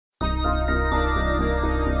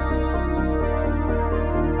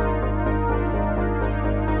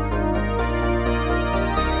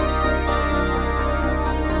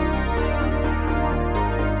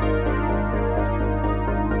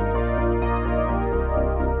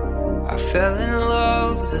fell in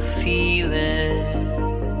love with the feeling,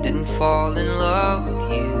 didn't fall in love with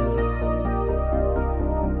you.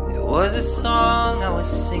 There was a song I was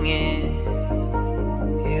singing,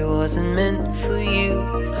 it wasn't meant for you.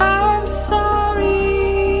 I'm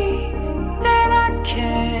sorry that I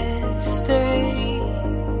can't stay,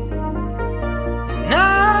 and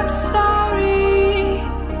I'm sorry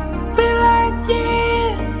we're like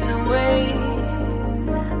years away.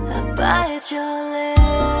 I bite your lip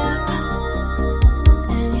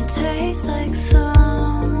and you taste like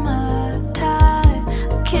summertime.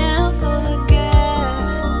 I can't forget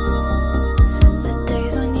the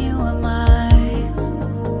days when you were mine.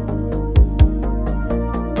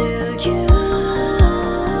 Do you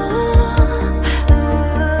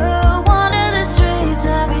wander the streets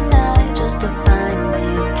every night just to find me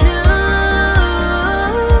too?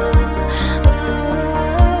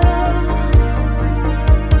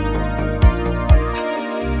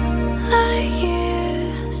 Like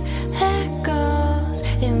years, echoes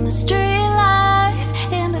in the streetlights,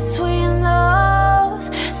 in between those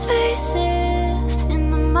spaces, in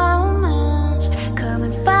the moments. Come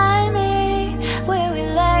and find me where we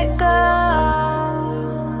let go.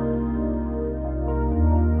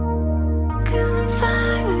 Come and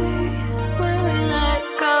find me where we let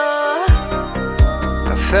go.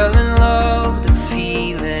 I fell in love with the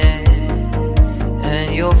feeling and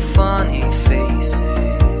your funny faces.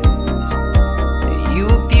 You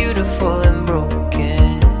were beautiful and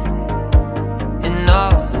broken in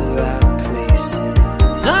all the right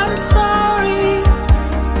places. I'm sorry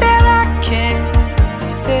that I can't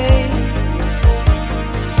stay,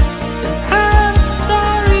 and I'm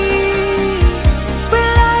sorry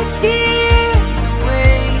we're like years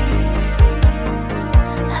away.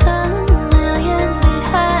 Millions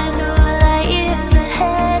behind, or light years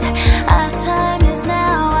ahead. Our time is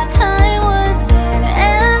now, our time was then.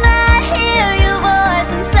 And I hear your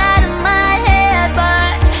voice inside of my head,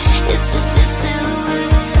 but it's just your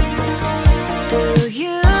silhouette. Do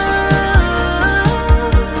you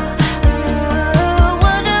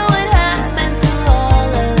wonder what happens to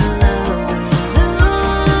all of love we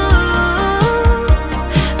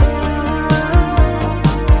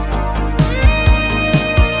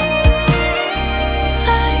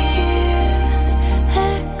Like years,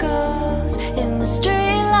 echoes in the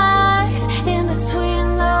streetlights, in between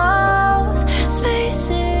those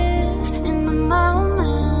spaces, in the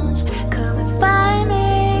moments. Come and find me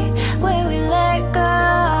where we let go.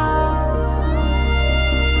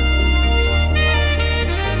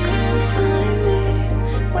 Come and find me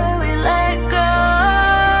where we let go.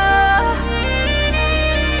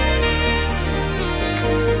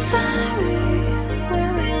 Come and find me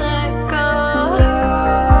where we let go.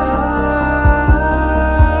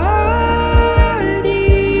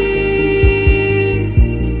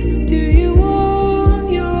 Do you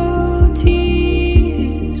want your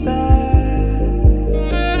tears back?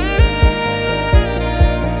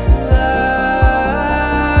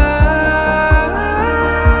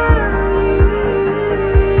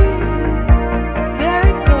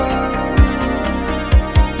 Let go.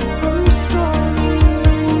 I'm sorry.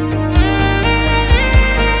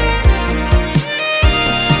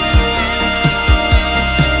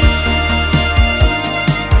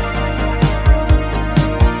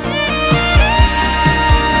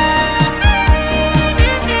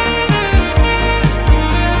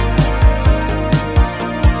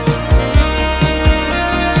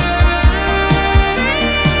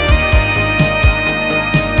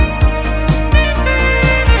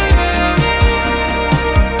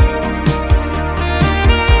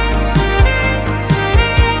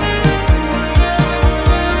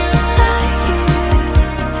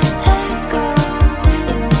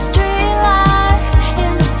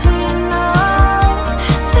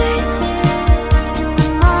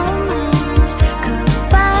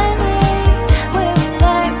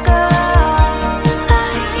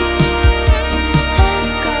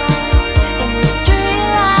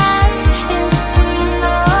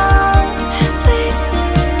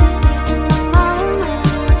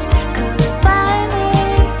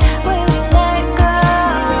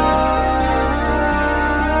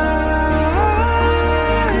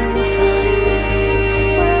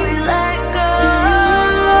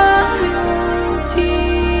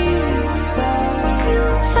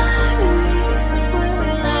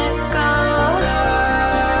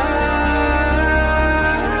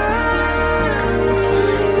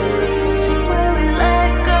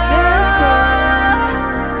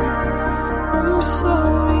 I'm sorry.